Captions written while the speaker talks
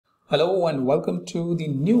Hello and welcome to the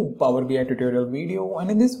new Power BI tutorial video, and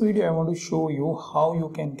in this video I want to show you how you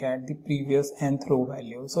can get the previous nth row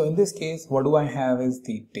value. So in this case what do I have is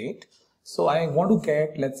the date. So I want to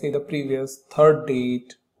get, let's say, the previous third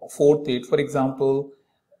date, fourth date. For example,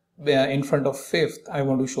 in front of fifth I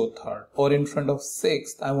want to show third, or in front of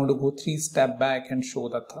sixth I want to go 3 steps back and show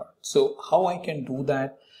the third. So how I can do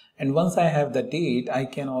that, and once I have the date I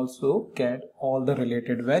can also get all the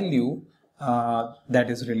related value that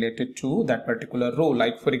is related to that particular row.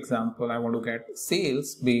 Like for example, I want to get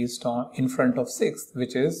sales based on in front of 6th,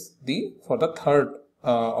 which is for the 3rd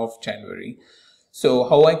of January. So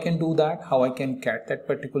how I can do that, how I can get that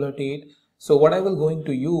particular date. So what I will going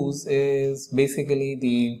to use is basically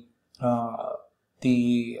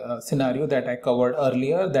the scenario that I covered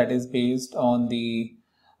earlier, that is based on the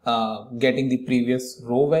getting the previous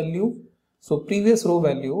row value. So previous row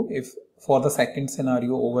value, if for the second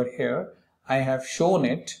scenario over here, I have shown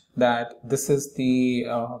it that this is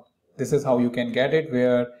how you can get it,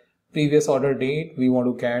 where previous order date we want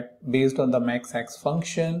to get based on the max x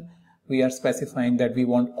function. We are specifying that we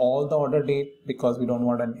want all the order date because we don't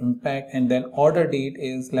want an impact, and then order date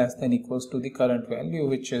is less than equals to the current value,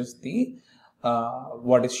 which is the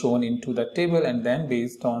what is shown into the table, and then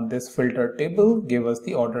based on this filter table give us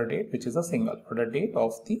the order date, which is a single order date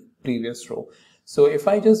of the previous row. So if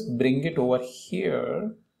I just bring it over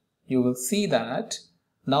here, you will see that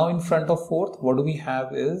now in front of fourth, what do we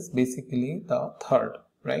have is basically the third,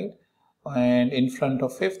 right? And in front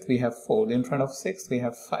of fifth, we have 4. In front of sixth, we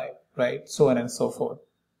have 5, right? So on and so forth.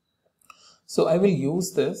 So I will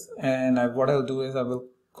use this, and what I'll do is I will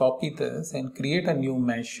copy this and create a new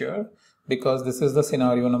measure, because this is the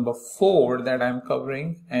scenario number 4 that I'm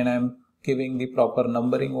covering, and I'm giving the proper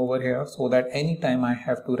numbering over here so that anytime I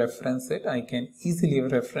have to reference it, I can easily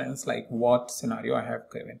reference like what scenario I have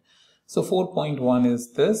given. So 4.1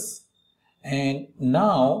 is this, and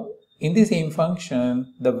now in the same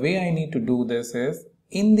function, the way I need to do this is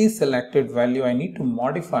in the selected value I need to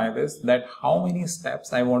modify this, that how many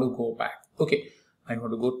steps I want to go back. Okay, I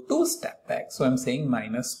want to go 2 steps back, so I'm saying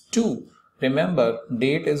 -2. Remember,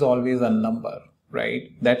 date is always a number,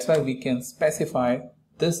 right? That's why we can specify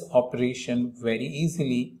this operation very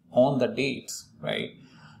easily on the dates, right?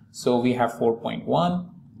 So we have 4.1.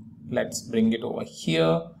 Let's bring it over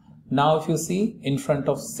here. Now if you see, in front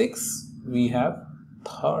of 6 we have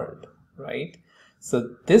third, right?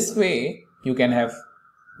 So this way you can have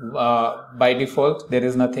by default there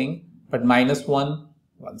is nothing but -1,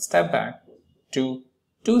 1 step back, 2,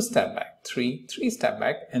 2 step back, 3, 3 step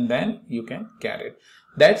back, and then you can get it.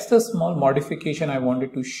 That's the small modification I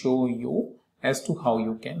wanted to show you as to how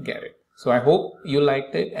you can get it. So I hope you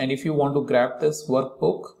liked it, and if you want to grab this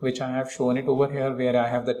workbook, which I have shown it over here where I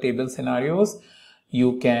have the table scenarios, you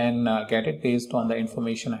can get it based on the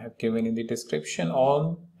information I have given in the description.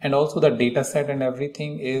 And also the data set and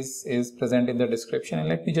everything is present in the description, and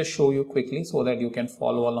let me just show you quickly so that you can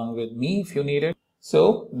follow along with me if you need it.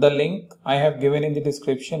 So the link I have given in the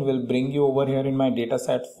description will bring you over here in my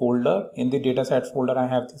dataset folder. In the dataset folder I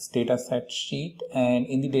have this dataset sheet, and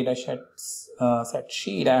in the dataset set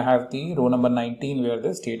sheet I have the row number 19 where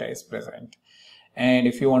this data is present. And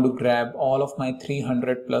if you want to grab all of my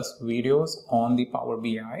 300 plus videos on the Power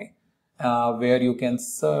BI, where you can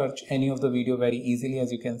search any of the video very easily,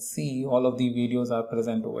 as you can see all of the videos are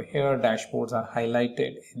present over here. Dashboards are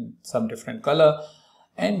highlighted in some different color,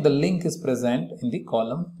 and the link is present in the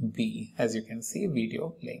column B, as you can see,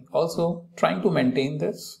 video link. Also trying to maintain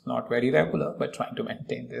this, not very regular, but trying to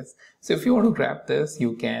maintain this. So if you want to grab this,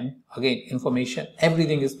 you can. Again, information,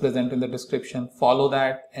 everything is present in the description. Follow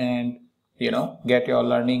that and get your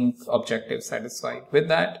learning objectives satisfied. With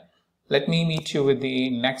that, let me meet you with the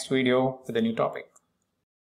next video with a new topic.